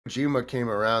Jima came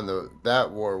around,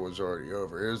 that war was already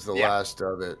over. It was the Yeah. last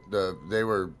of it. The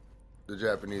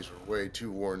Japanese were way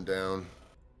too worn down.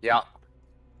 Yeah.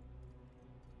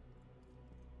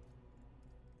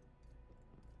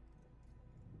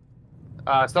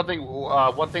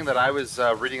 One thing that I was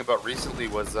reading about recently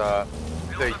was the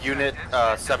Unit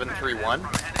 731.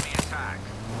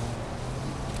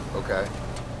 Okay.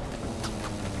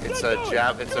 It's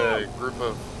a group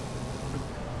of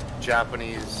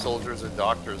Japanese soldiers and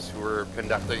doctors who were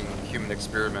conducting human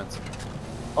experiments.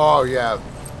 Oh yeah,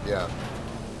 yeah,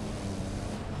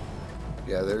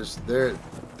 yeah.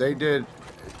 They did.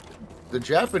 The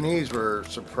Japanese were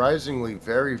surprisingly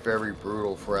very, very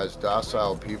brutal for as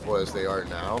docile people as they are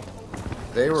now.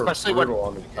 They were Especially brutal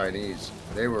on the Chinese.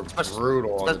 They were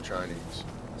brutal on the Chinese.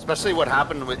 Especially what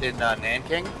happened in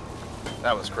Nanking.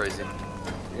 That was crazy.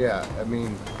 Yeah, I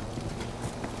mean,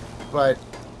 but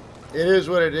it is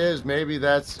what it is. Maybe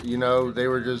that's, they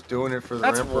were just doing it for the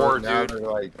That's emperor. war, Now dude. they're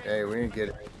like, hey, we didn't get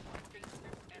it.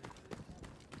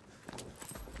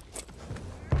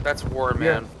 That's war,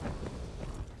 man. Yeah.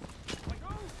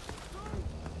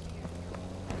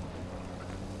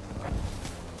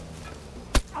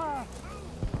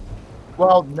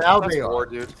 Well, now That's they war, are.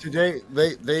 dude. Today,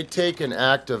 they take an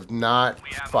act of not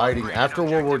fighting. After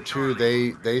World War II,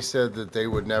 they said that they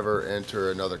would never enter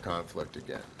another conflict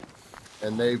again,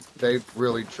 and they've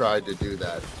really tried to do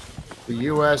that. The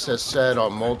U.S. has said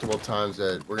on multiple times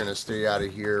that we're going to stay out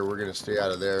of here, we're going to stay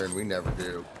out of there, and we never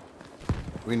do.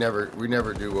 We never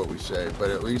do what we say.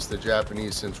 But at least the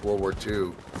Japanese, since World War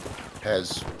II,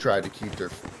 has tried to keep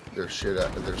their shit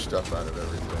out, their stuff out of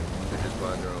everything. They just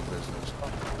mind their own business.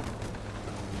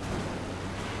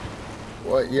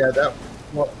 Well, yeah,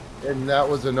 and that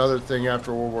was another thing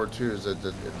after World War II is that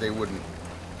they wouldn't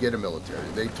get a military.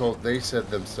 They said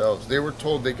themselves they were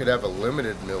told they could have a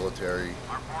limited military,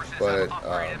 but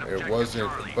it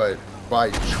wasn't. But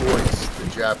by choice, the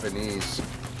Japanese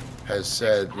has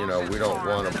said, we don't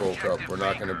want to bulk up. We're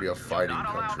not going to be a fighting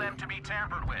country.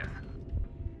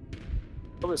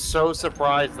 I was so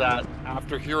surprised that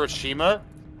after Hiroshima,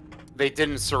 they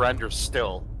didn't surrender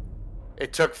still.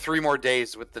 It took 3 more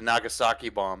days with the Nagasaki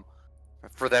bomb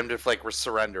for them to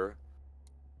surrender.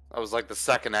 That was like the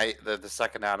second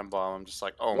atom bomb. I'm just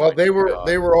like, oh Well, my God.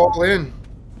 they were all in.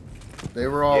 They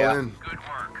were all in. Good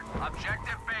work.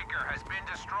 Objective Baker has been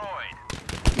destroyed.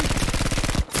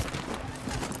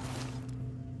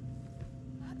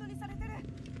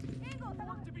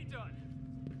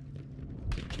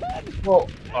 Well,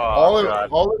 all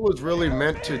it was really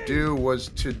meant to do was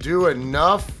to do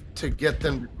enough to get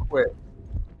them to quit.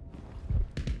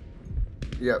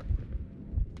 Yep,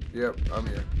 I'm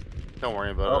here. Don't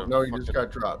worry about it. Oh no, you just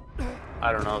got dropped.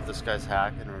 I don't know if this guy's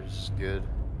hacking or just good.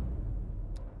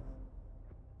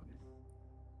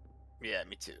 Yeah,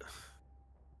 me too.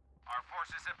 Our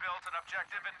forces have built an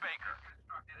objective in Baker.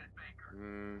 Constructed at Baker.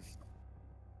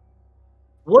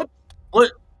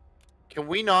 What? Can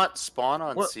we not spawn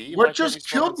on C? What just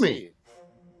killed me?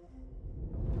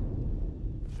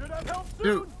 Should have helped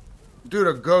soon. Dude,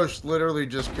 a ghost literally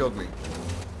just killed me.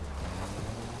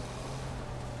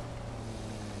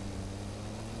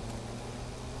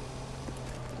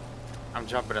 I'm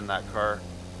jumping in that car.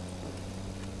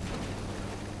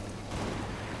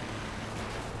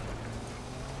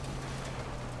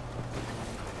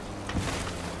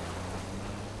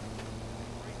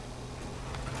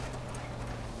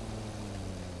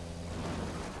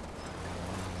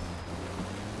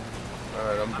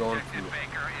 Alright, I'm going Objective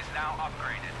Baker is now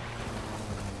upgraded.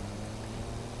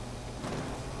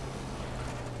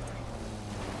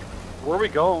 Where are we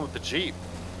going with the Jeep?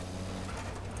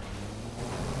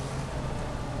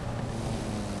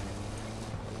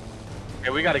 Okay,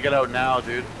 we gotta get out now,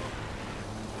 dude.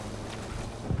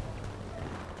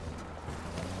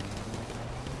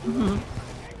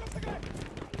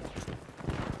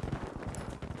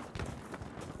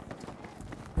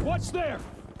 What's there?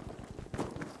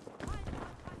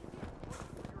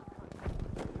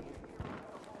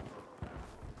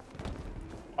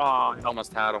 Oh, I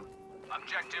almost had him.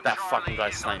 Objective That Charlie fucking guy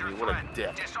is sniped under me. What a threat.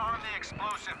 dick. Disarm the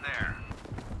explosive there.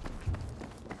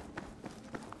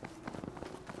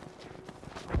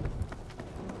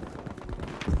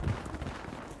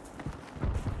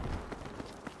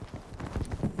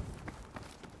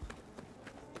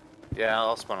 Yeah,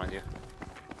 I'll spawn on you.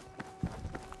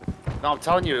 No, I'm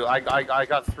telling you, I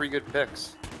got 3 good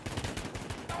picks.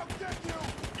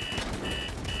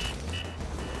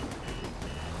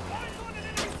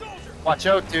 Watch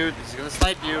out, dude. He's gonna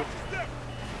snipe you.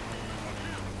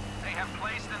 They have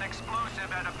placed an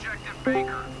explosive at Objective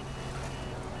Baker.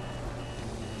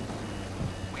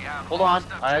 We have Hold on,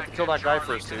 I had to kill that guy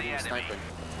first, dude. He was sniping.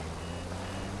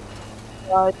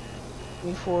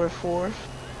 4-4.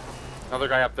 Another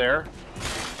guy up there.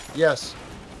 Yes.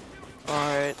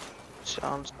 Alright.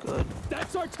 Sounds good.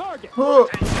 That's our target. Oh,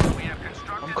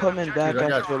 I'm coming back Dude, I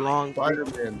got after long.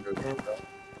 Spider-Man movie.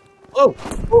 Oh,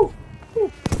 oh,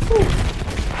 oh,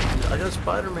 oh. I got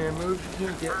Spider-Man move. You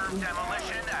can't get me.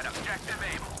 Demolition at objective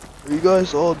Able. Are you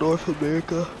guys all North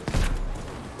America?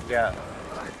 Yeah.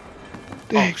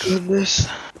 Thank shit. goodness.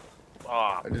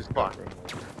 Ah, I just fuck. got run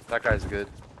over. That guy's good.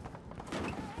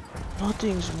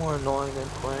 Nothing's more annoying than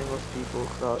playing with people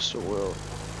across the world.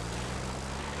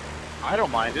 I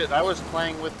don't mind it. I was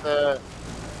playing with a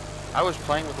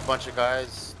bunch of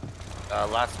guys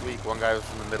last week. One guy was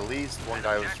from the Middle East. One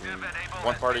guy was from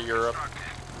one part of Europe.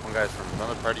 One guy's from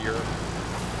another part of Europe.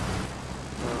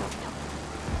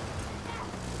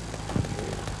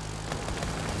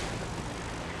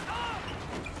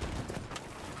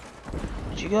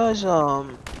 Did you guys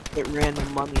get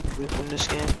random money through from this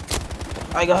game?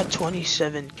 I got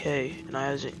 27k and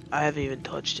I haven't even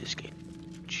touched this game.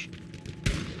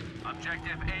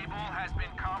 Objective Able has been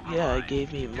compromised. Yeah, it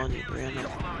gave me money random.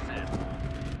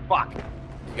 Fuck.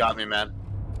 You got me, man.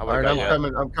 I All would've right, got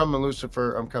you. I'm coming,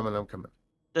 Lucifer. I'm coming.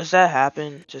 Does that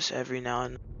happen just every now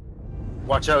and then?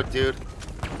 Watch out, dude.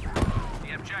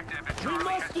 The objective at We Charlie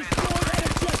must has been destroy that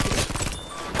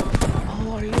objective.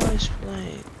 Oh, are you guys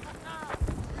playing?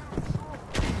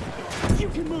 You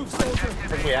can move, soldier. I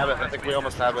think we have it. I think we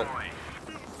almost have it.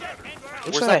 Looks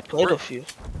Where's like I that- played where- a few.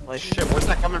 Like, Shit, where's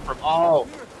that coming from? Oh,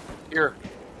 here.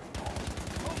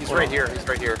 He's Hold right on. here. He's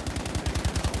right here.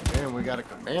 Man, we got a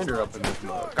commander up in this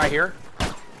mode. Guy here.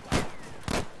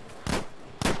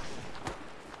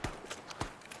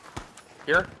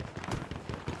 Here.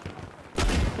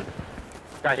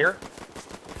 Guy here.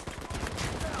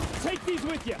 Take these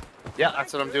with you. Yeah,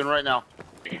 that's what I'm doing right now.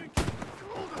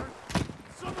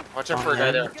 Watch out oh, for a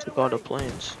guy man, there. took all the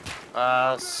planes.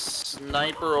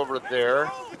 Sniper over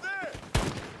there.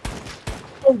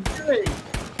 Okay.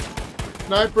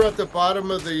 Sniper at the bottom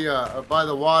of the by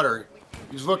the water.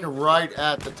 He's looking right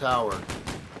at the tower.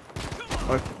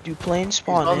 Or do planes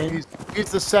spawn in?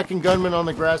 He's the second gunman on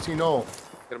the grassy knoll.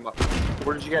 Get him up.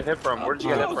 Where did you get hit from? Where did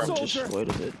you get hit from? Just wait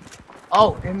a bit.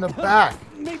 Oh, in the back.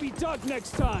 Maybe duck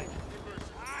next time.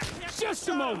 Just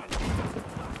a moment.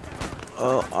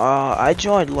 Oh, I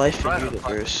joined Life in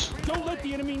Universe. Don't let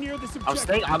the enemy near this objective. I'm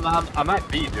staying. I'm at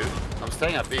B, dude. I'm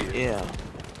staying at B. Yeah.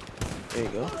 There you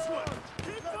go.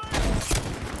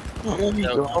 No, let me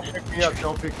No, go. Don't pick me up.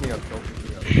 Don't pick me up. Don't pick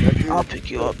me up. That dude- I'll pick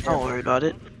you up. Don't worry about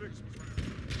it.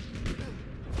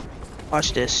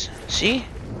 Watch this. See?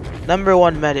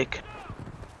 #1 medic.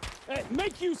 Hey,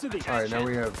 make use of these. All right, now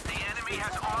we have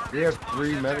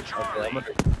 3 medics. Okay,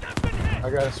 I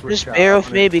gotta switch. Just out. bear I'm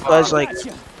with me because, like,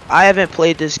 Gotcha. I haven't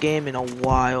played this game in a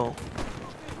while.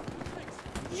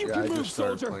 You Yeah, can I move, just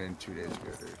started soldier. playing 2 days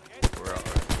ago, dude. We're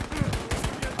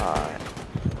alright. Alright.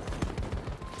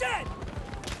 Dead.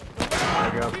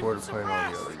 I got bored of playing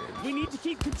all the other games. We need to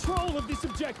keep control of this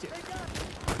objective.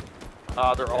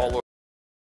 They're all over.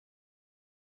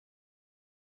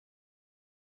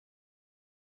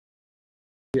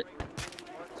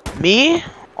 Me?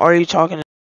 Or are you talking to...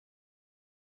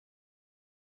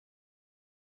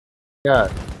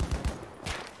 Yeah.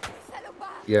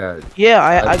 Yeah. Yeah,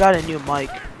 I got a new mic.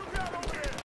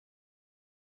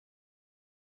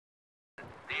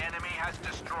 The enemy has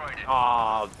destroyed it.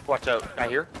 Ah, watch out. Guy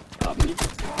here.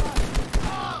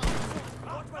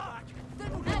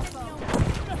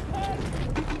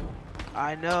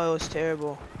 I know, it was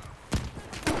terrible.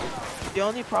 The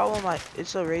only problem,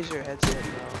 it's a Razer headset,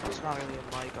 though. It's not really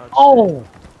a mic. Oh.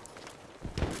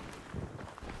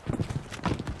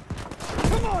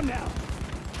 Come on now.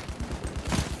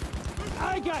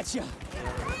 I got you.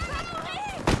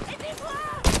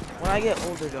 When I get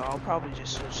older, though, I'll probably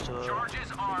just switch to George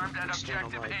is armed at external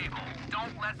objective mic. Able.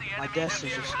 Don't let the My enemy desk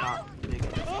is just not big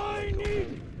enough. I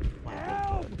need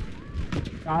help.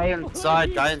 Guy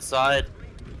inside. Guy inside.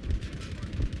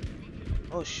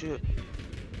 Oh, shoot.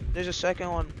 There's a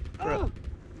second one. Bro,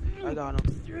 I got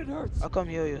him. It hurts. I'll come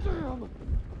heal you. Damn.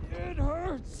 It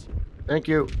hurts. Thank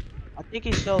you. I think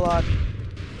he's still alive.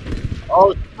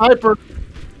 Oh, sniper!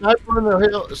 Sniper on the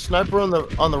hill. Sniper on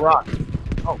the rock.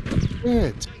 Oh,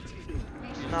 shit.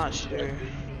 Not sure.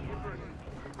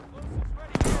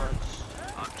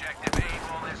 Objective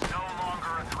Able is no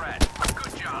longer a threat.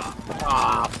 Good job.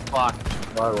 Ah, fuck.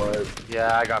 My life.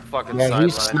 Yeah, I got fucking Yeah,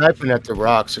 he's sidelined. sniping at the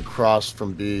rocks across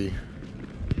from B.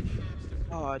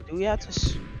 Oh, do we have to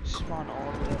spawn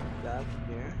all the way back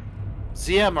here?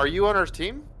 ZM, are you on our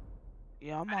team?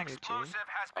 Yeah, I'm on your team. Explosive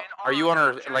has been Are you on our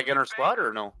armed at in our objective squad Able.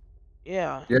 or no?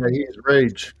 Yeah. Yeah, he's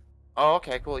rage. Oh,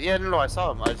 okay, cool. Yeah, no, I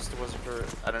saw him. I just wasn't sure.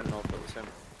 I didn't know if it was him.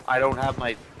 I don't have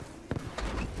my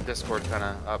Discord kind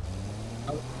of up.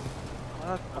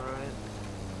 That's alright.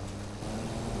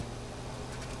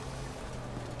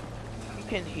 You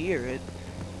can hear it.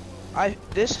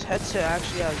 This headset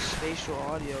actually has spatial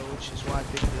audio, which is why I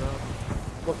picked it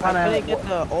up. I couldn't get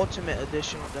the ultimate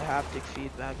edition with the haptic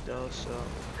feedback though, so.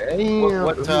 Damn.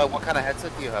 What kind of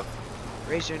headset do you have?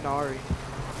 Razer Nari.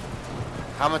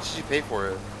 How much did you pay for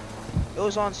it? It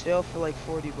was on sale for like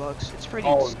 40 bucks. It's pretty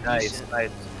decent. nice.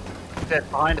 That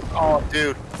behind us. Oh,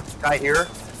 dude, guy here.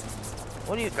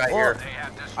 What do you? Guy Well, here.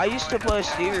 I used to play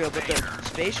stereo, but the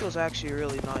spatial is actually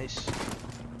really nice.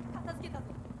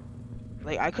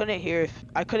 Like I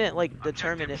couldn't like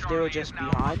determine if they were just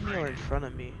behind me or in front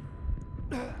of me,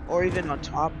 or even on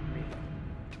top of me.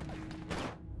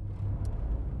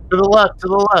 To the left, to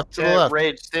the left, to the Yeah, left.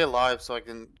 Rage, stay alive so I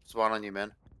can spawn on you,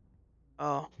 man. Oh,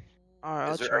 all right,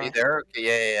 I'll try. Are you there?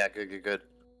 Okay, yeah. Good.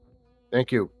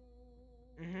 Thank you.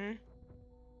 Mhm.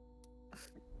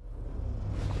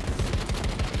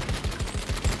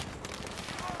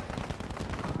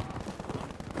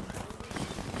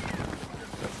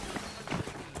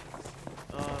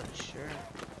 Sure.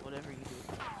 Whatever you do.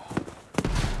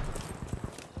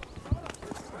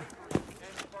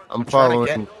 I'm trying to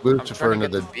following get- Lucifer I'm trying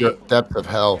into to the get to B. depths of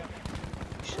hell.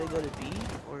 Should I go to B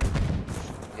or?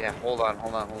 Yeah, hold on.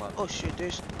 Oh shit,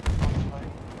 there's.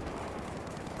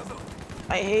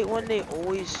 I hate when they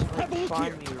always like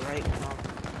find me right when I'm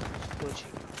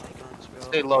switching my guns, bro.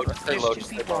 Stay low, There's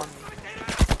two people on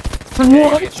me.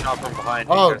 Yeah, you get shot from behind.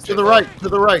 you Oh, gotta to stay the low. right, to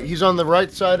the right. He's on the right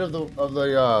side of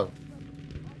the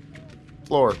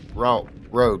floor,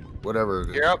 road, whatever it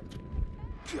is. You're up.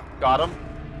 Got him.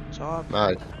 Top.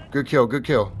 Nice. Good kill, good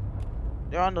kill.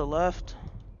 They're on the left.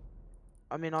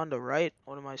 I mean on the right.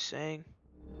 What am I saying?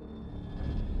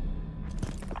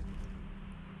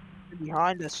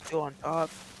 Behind us, still on top.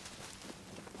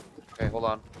 Okay, hold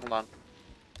on.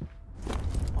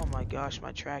 Oh my gosh,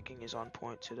 my tracking is on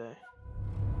point today.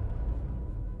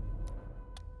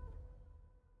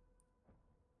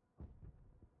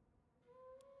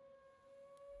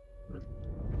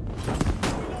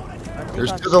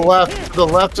 There's to the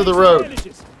left of the road.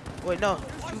 Bandages. Wait, no,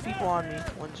 two people on me.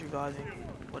 One's reviving,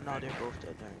 but now they're both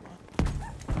dead. Never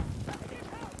mind.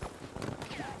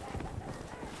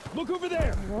 Look over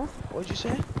there. What'd you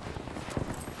say?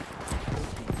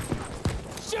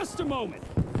 Just a moment.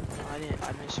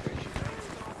 I misheard you.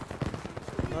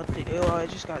 Nothing. Ew, I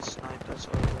just got sniped. That's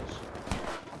what it was.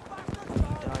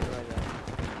 Died right there.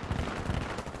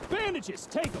 Bandages.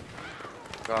 Take them.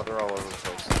 God, they're all over the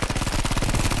place.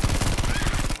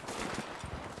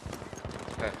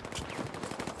 Okay.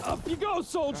 Up you go,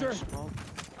 soldier. Smoke.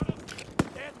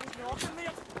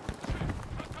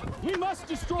 We must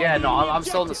destroy. Yeah, the no, enemy I'm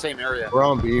still in the objective. same area. We're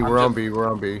on B, I'm we're on just- B, we're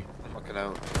on B. I'm looking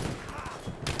out.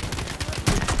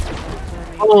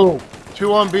 Oh,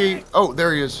 2 on B. Oh,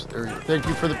 there he is. There he is. Thank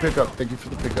you for the pickup. Thank you for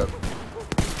the pickup.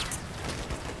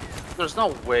 There's no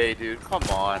way, dude. Come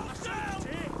on.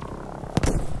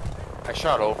 I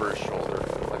shot over his shoulder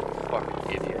like a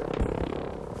fucking idiot.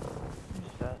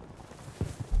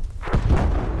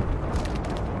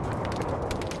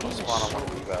 I'll spawn on one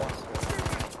of you guys.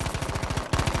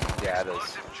 Yeah, it is.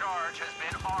 Explosive charge has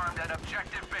been armed at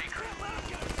objective Baker.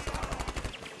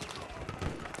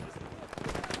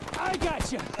 I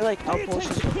got you. I feel like Pay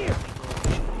outposts attention here.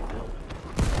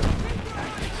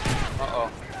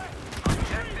 Uh-oh.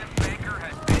 Objective Baker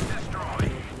has been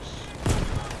destroyed.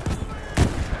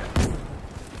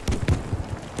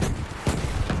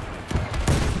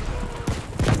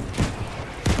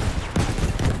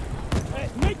 Hey,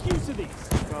 make use of these.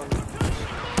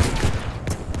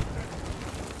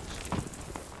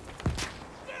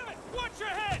 Damn it! Watch your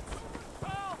head.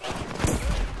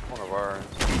 One of ours.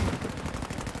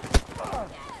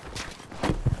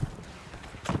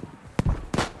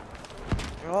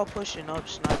 They're all pushing up,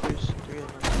 snipers, 3 of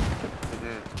them.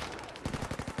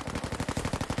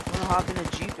 Wanna hop in a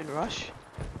jeep and rush?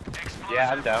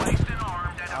 Yeah, I'm down. Placed and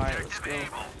armed at Alright, let's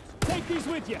objective go. Able. Take these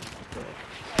with you.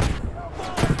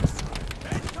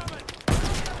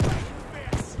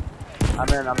 I'm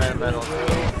in. Let's go.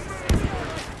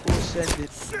 We'll send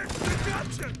it.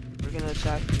 We're gonna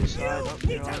attack the side. Oh,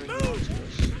 they're already on to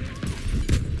us.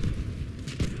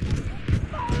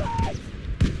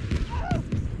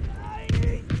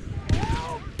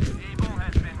 Able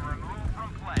has been removed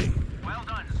from play. Well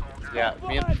done, soldier. Yeah,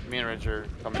 me and Rich are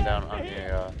coming down on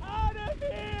the Out of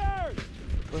here!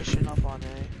 Pushing up on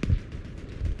A.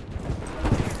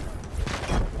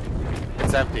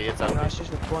 It's empty. Gosh, there's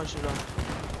a bunch of them.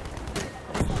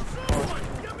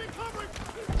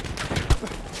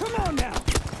 Come on now.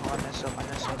 Oh, I messed up.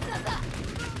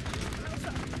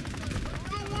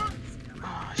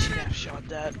 Oh, I should have shot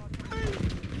that.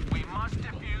 We must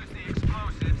defuse the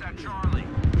explosives at Charlie.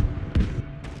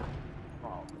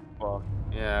 Oh, fuck.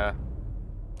 Yeah.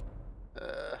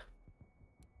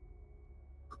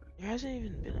 There hasn't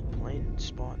even been a plane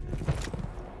spawn there.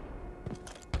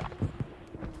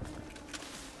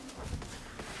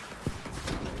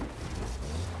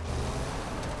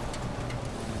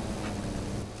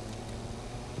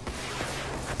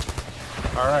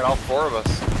 Alright, all 4 of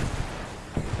us.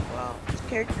 Wow, this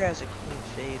character has a clean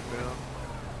fade, bro.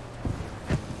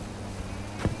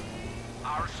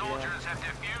 Our soldiers have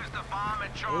defused the bomb at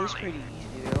It is Charlie. pretty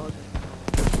easy, they're all just...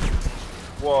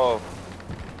 Whoa.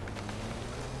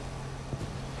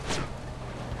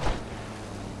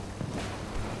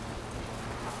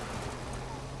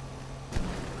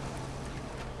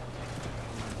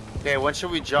 Okay, when should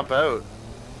we jump out?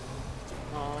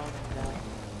 No.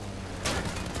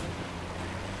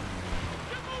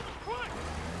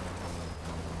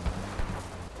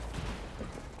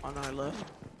 On our left.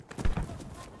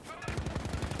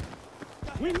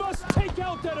 We must take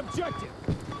out that objective.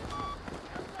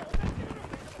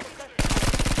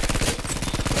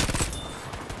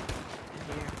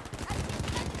 In here.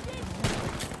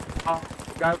 Oh,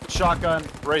 guy with the shotgun,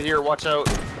 right here, watch out.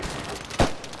 We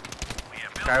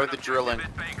have built Guy with an the drilling.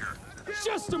 objective at Baker.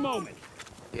 Just a moment.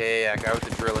 Yeah, guy with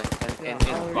the drilling. In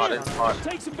spot.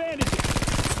 Take some bandages.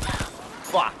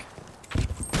 Fuck.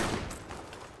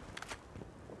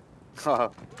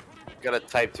 Got a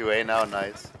Type 2A now,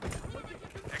 nice.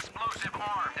 Explosive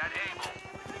armed at Able.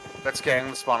 That's okay, I'm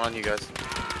gonna spawn on you guys.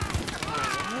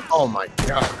 Oh my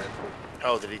god.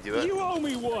 Oh, did he do it? You owe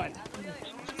me one.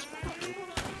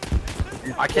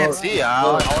 I can't see,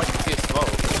 all I can see is smoke.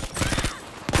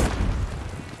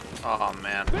 Oh,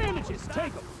 man. Bandages,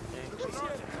 take them.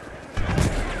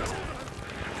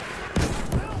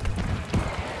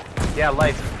 Yeah,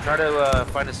 Life, try to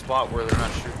find a spot where they're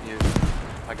not shooting you.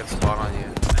 I can spawn on you.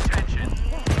 Attention.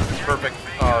 Perfect.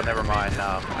 Oh, never mind.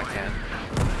 No, I can't.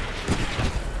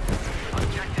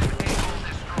 Objective Able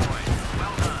destroyed.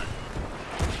 Well done.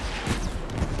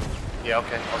 Yeah,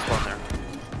 okay, I'll spawn there.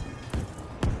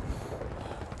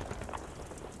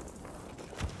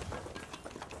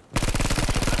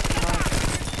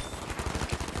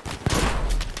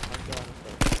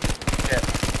 Yeah.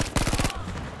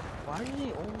 Why do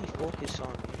they only focus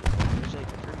on me? There's like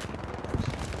 3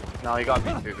 people. No, you got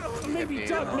me too. Maybe Hit me,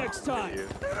 duck next time. you.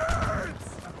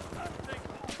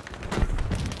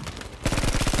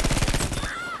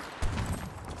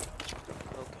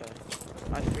 Okay.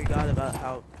 I forgot about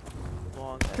how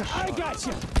long that I shot got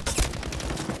you.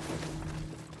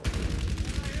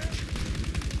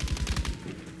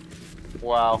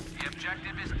 Wow. The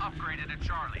objective is upgraded at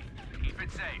Charlie. Keep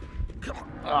it safe.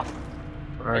 Ah.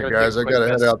 Alright gotta guys, take I a quick gotta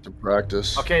head piss. out to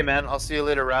practice. Okay, man. I'll see you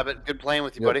later, Rabbit. Good playing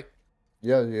with you, Yep. buddy.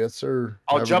 Yeah, yes sir.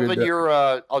 I'll Have a jump good in day. your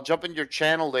your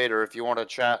channel later if you want to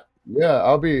chat. Yeah,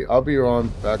 I'll be on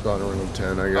back on room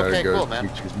 10. I gotta Okay, go cool, man.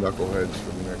 teach these knuckleheads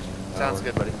for the next Sounds hour.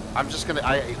 good, buddy. I'm just gonna.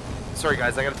 Sorry,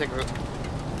 guys. I gotta take a I'll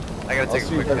quick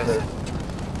see you guys piss. later.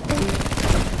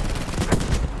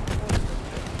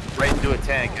 Right into a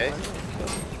tank, eh?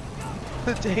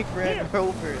 The tank ran Here.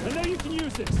 over. I know you can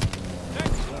use this.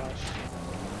 Gosh.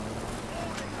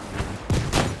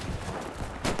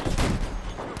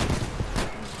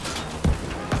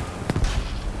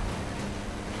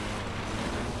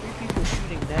 Three people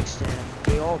shooting next to him.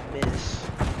 They all miss.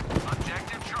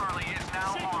 Objective Charlie is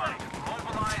now armed.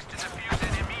 Mobilize to defuse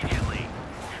it immediately.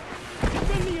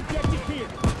 Defend the objective here.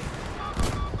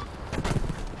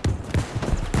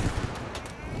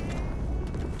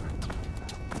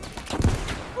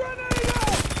 Grenade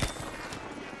out!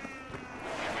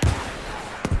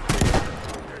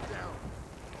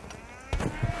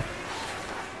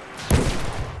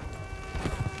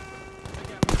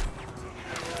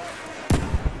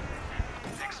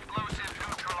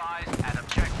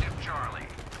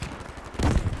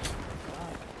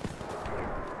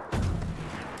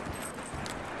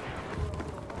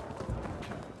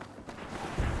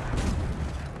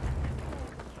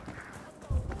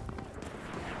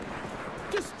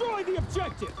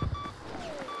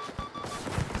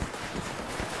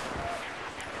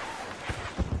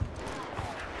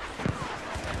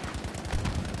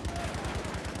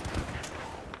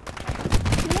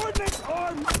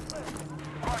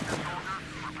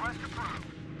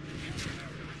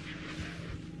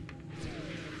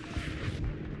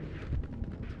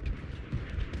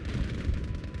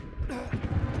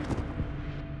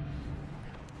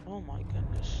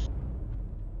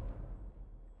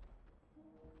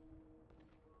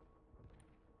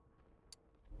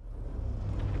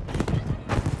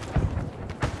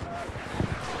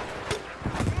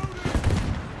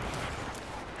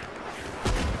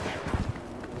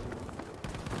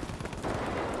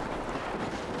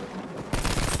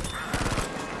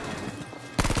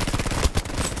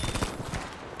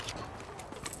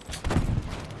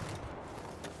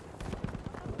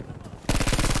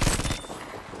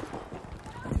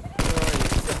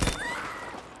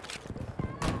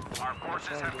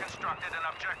 extracted an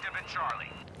objective in Charlie.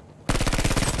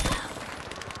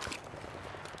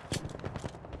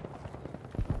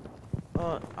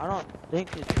 I don't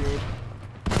think it did.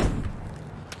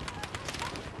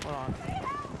 Hold on.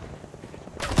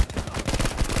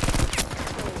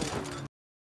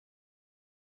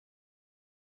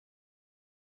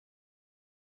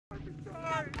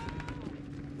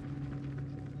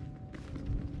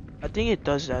 I think it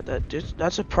does that.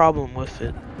 That's a problem with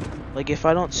it. Like if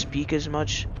I don't speak as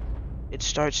much, it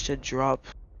starts to drop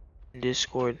in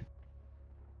Discord.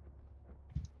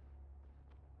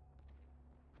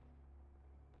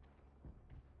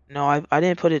 No, I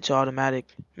didn't put it to automatic.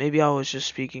 Maybe I was just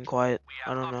speaking quiet. We I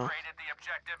have don't know. upgraded the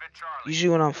objective in Charlie. Usually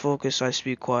when I'm focused, I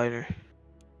speak quieter.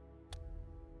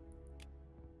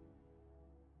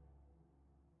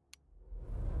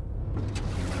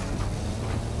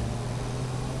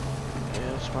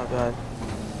 Yeah, that's my bad.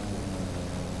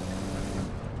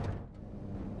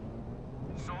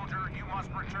 Soldier, you must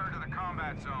return to the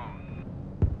combat zone.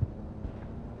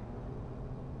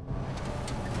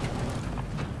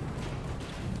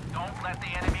 Don't let the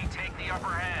enemy take the upper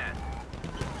hand.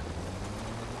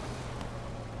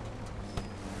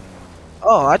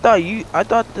 Oh, I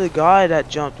thought the guy that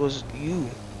jumped was you.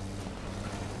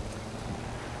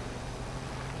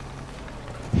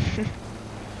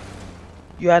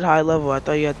 You had high level. I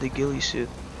thought you had the ghillie suit.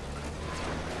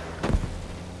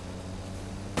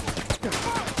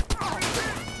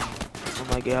 Oh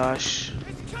my gosh.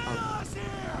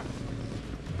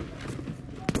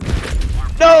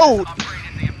 No!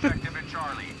 Upgraded the objective in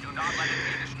Charlie. Do not let it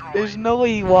be destroyed. There's no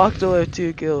way he walked away with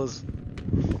 2 kills.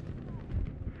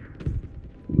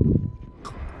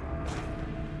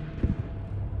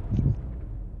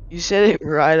 You said it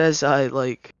right as I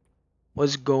like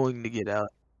was going to get out.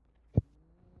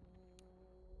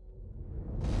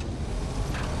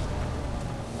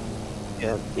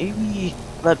 Yeah, maybe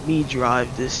let me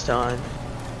drive this time.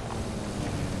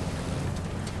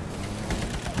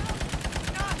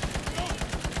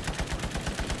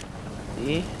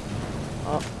 See?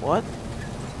 Oh, what?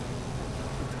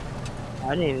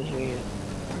 I didn't even hear you.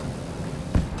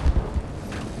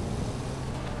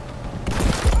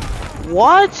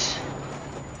 What?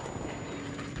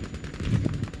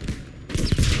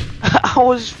 I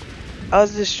was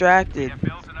We distracted. have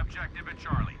built an objective in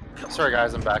Charlie. Sorry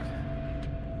guys, I'm back.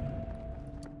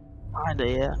 Kinda,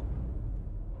 yeah.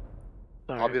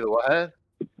 I'll be Sorry. the what?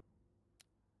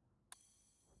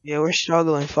 Yeah, we're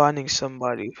struggling finding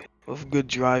somebody with good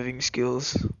driving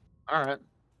skills. Alright.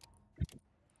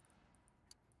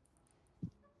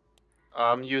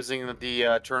 I'm using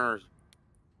the Turner.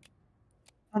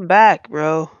 I'm back,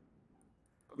 bro.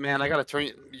 Man, I gotta turn.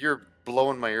 You're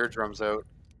blowing my eardrums out.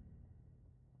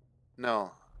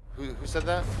 No. Who said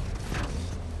that?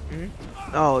 Hmm?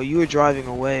 Oh, you were driving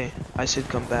away. I said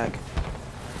come back.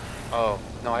 Oh,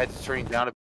 no, I had to turn you down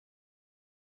a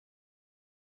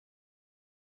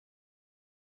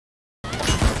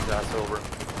That's over.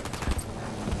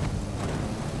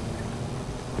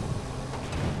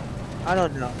 I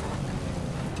don't know.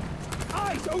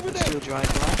 Eyes over there! Still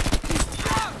driving around.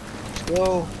 Let's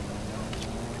go.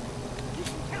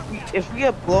 If we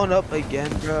get blown up again,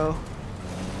 bro.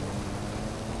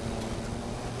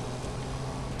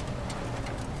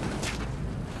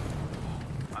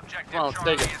 Objective Come on, let's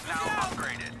Charlie take it. is now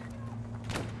upgraded.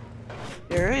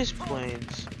 There is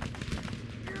planes.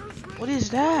 What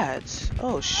is that?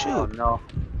 Oh Oh shoot. no.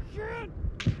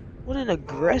 What an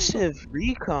aggressive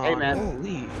recon. Hey, man.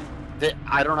 Holy.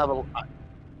 I don't have a.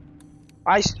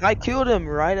 I killed him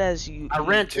right as you. I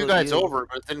ran 2 guys over,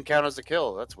 but it didn't count as a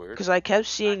kill. That's weird. Because I kept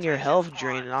seeing your health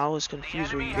drain and I was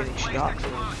confused where The you're enemy getting has shot placed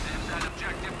from. explosives at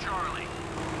objective Charlie.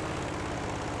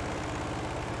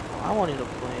 Oh, I wanted a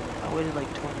plane. I waited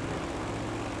like 20 minutes.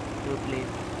 No plane.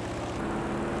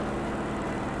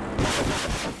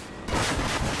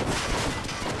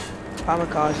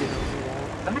 Kamikaze don't do that.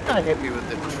 That guy hit me with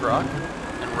the truck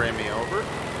and ran me over.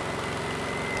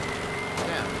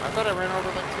 Damn, I thought I ran over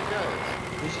like 2 guys.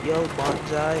 This yo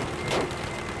bonsai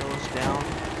goes down.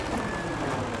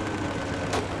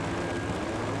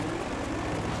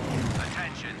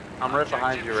 Attention. I'm right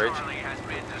behind you, Rach. Charlie has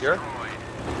been Here? destroyed.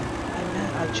 Hey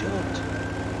man, I jumped.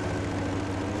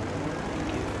 Thank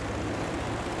you.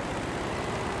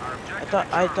 Our objective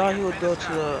I Charlie thought he has would been go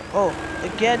to the. Oh,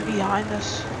 again behind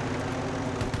us.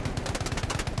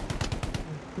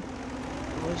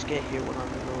 Always get here when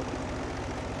I'm reloading.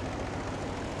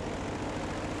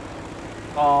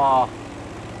 Aw.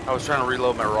 I was trying to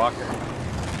reload my rocket.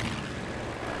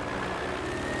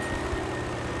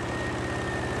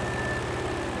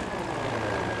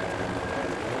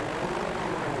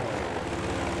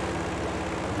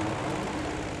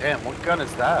 Damn, what gun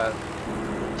is that? I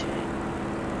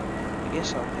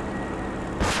guess I'll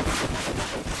pick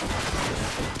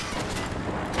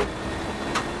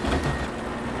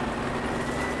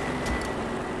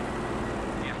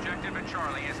The objective at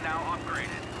Charlie is now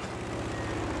upgraded.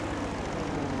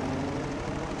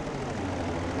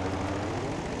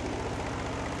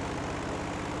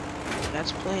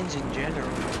 That's planes in general.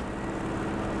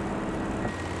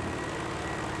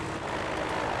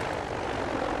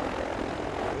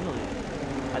 Really?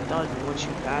 I thought once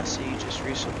you pass it, you just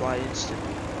resupply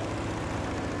instantly.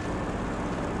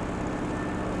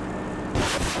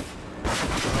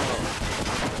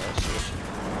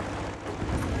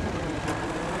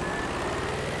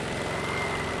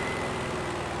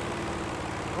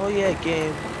 Oh yeah,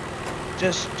 game.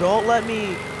 Just don't let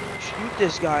me shoot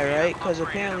this guy, right? Because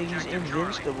apparently he's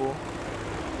invincible.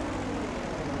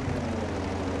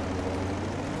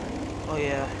 Oh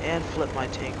yeah, and flip my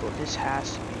tank. Oh, this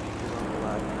has to be because I'm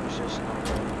alive. There's just no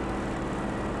way.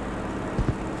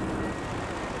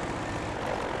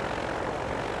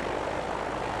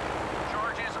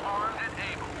 Charges armed and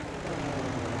able.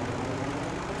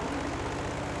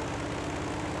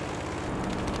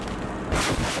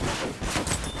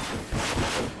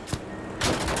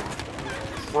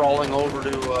 Crawling over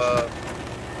to, I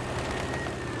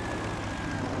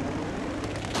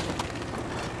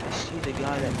see the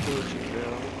guy that killed you,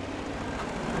 bro.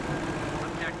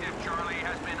 Objective Charlie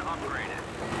has been upgraded.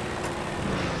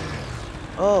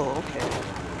 Oh, okay.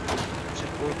 There's a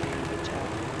coordinated attack.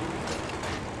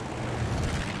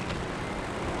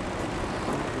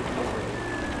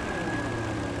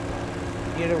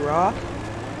 You get a rock?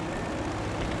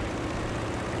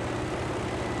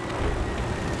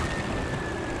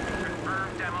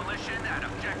 Confirmed demolition at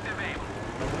objective able.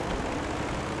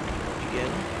 You get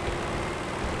it?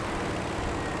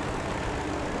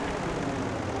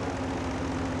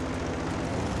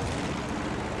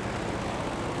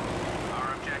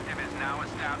 Our objective is now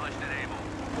established and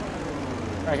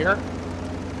able. Guy here?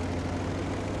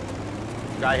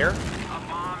 Guy here? A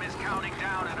bomb is counting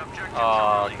down at objective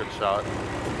Oh, Charlie. good shot.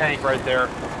 Tank right there.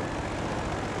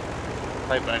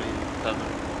 Type 97.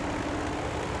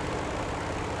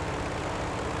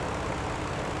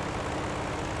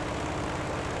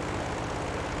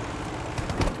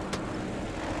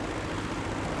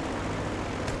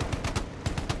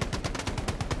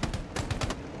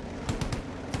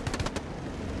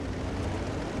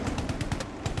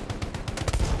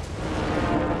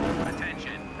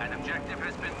 Attention, an objective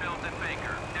has been built at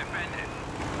Baker. Defend it.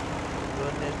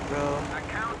 Goodness, bro. A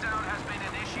countdown has been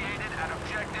initiated at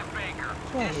objective Baker.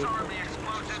 why I hate Disarm the that.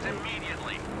 explosives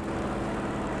immediately.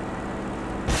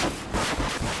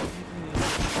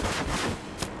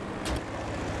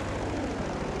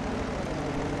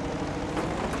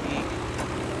 Peek.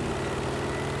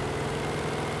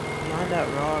 Behind that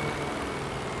rock.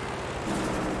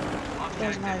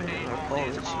 That's not Objective even Able my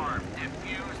is bullets. armed.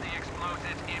 Defuse the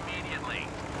explosives immediately.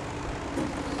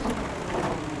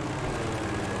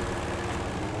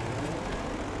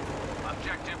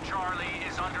 Objective Charlie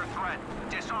is under threat.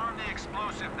 Disarm the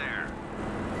explosive there.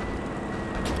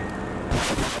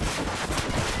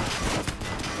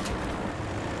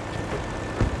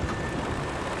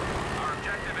 Our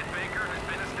objective at Baker has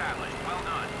been established. Well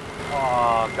done.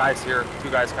 Oh, guys here.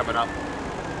 Two guys coming up.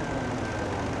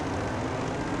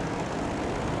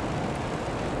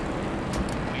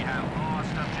 We have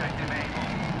lost objective Able.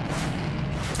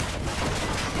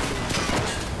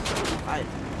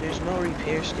 There's no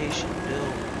repair station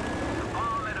built. The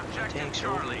bomb at objective Tanks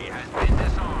Charlie over. has been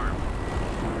disarmed.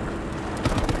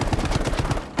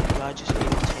 I just need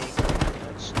a tank.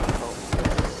 That's not helpful.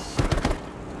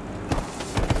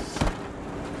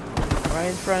 Right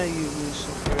in front of you,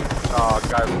 Lucifer. Oh,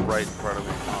 guy right in front of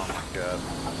me. Oh my god.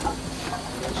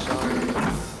 I'm sorry.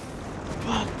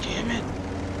 Fuck, damn it.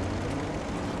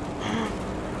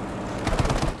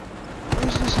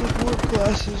 Where's the support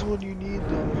classes when you need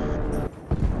them?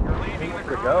 You're leaving the Where to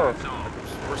go? combat zone.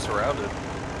 We're surrounded.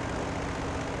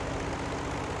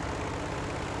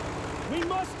 We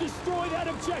must destroy that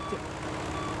objective.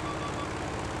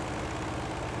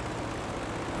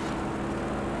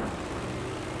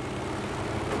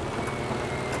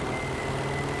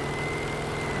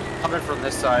 Coming from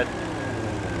this side.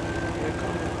 They're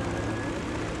coming.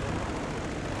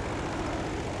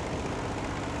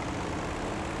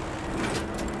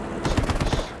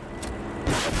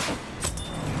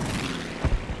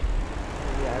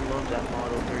 Yeah, I love that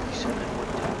Model 37 one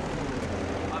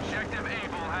time. Objective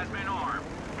Able has been armed.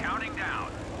 Counting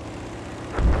down.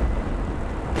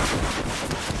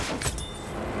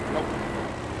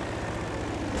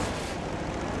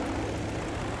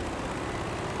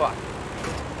 fuck?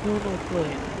 No, no,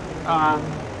 play.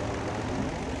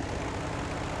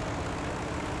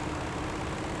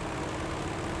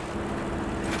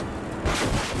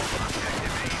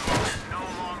 No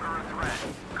longer a threat.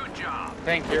 Good job.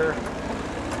 Thank you.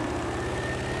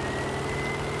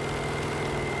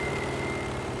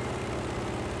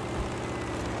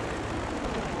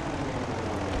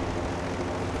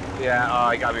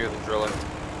 Yeah, he got me with the drilling.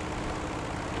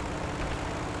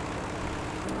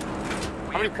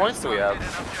 How many points do we have?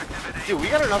 Dude, we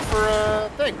got enough for a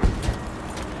thing.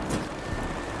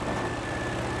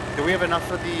 Do we have enough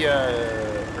for the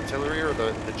artillery or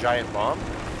the giant bomb?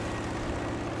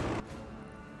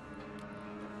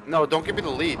 No, don't give me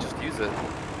the lead, just use it.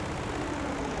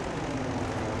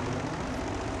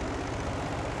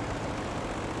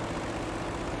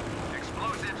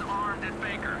 Explosives armed at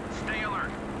Baker. Stay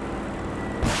alert.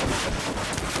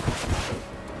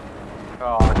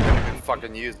 Oh, I couldn't even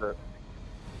fucking use it.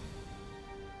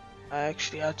 I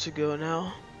actually had to go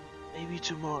now. Maybe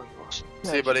tomorrow.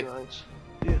 See you, buddy. Guys.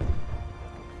 Yeah.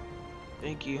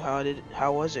 Thank you.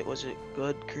 How was it? Was it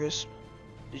good, Chris?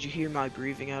 Did you hear my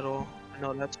breathing at all? I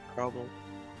know that's a problem.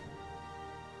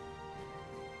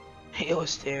 It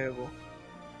was terrible.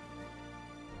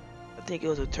 I think it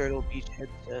was a Turtle Beach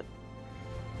headset.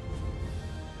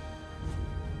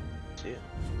 Too.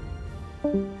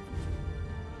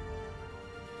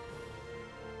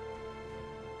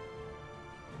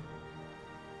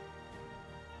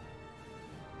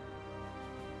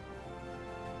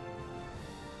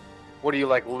 What do you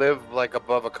like, live like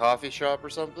above a coffee shop or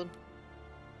something?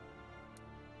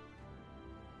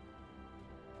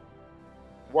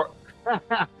 What?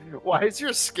 Why is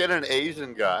your skin an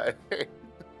Asian guy?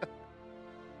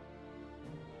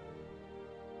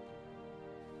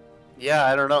 Yeah,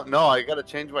 I don't know. No, I gotta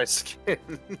change my skin.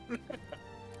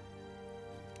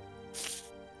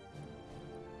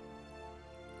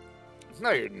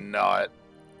 No, you're not.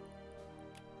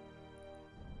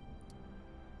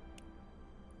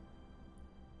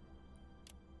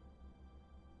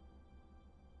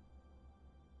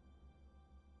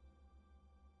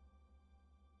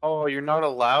 Oh, you're not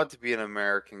allowed to be an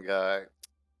American guy.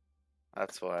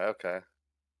 That's why, okay.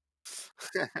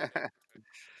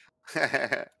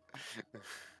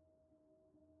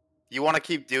 You want to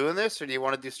keep doing this, or do you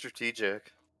want to do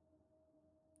strategic?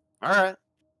 All right.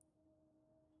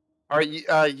 All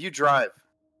right, you drive.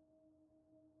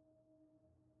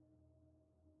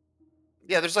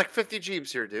 Yeah, there's like 50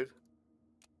 Jeeps here, dude.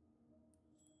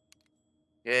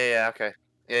 Yeah, okay.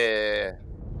 Yeah.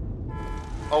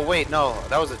 Oh, wait, no,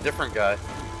 that was a different guy.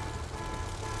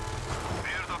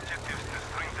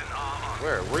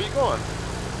 Where are you going?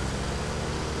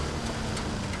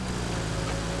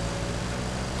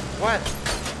 What?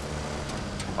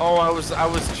 Oh, I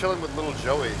was chilling with little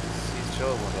Joey. He's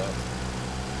chilling with us.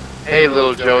 Hey,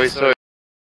 little Joey. So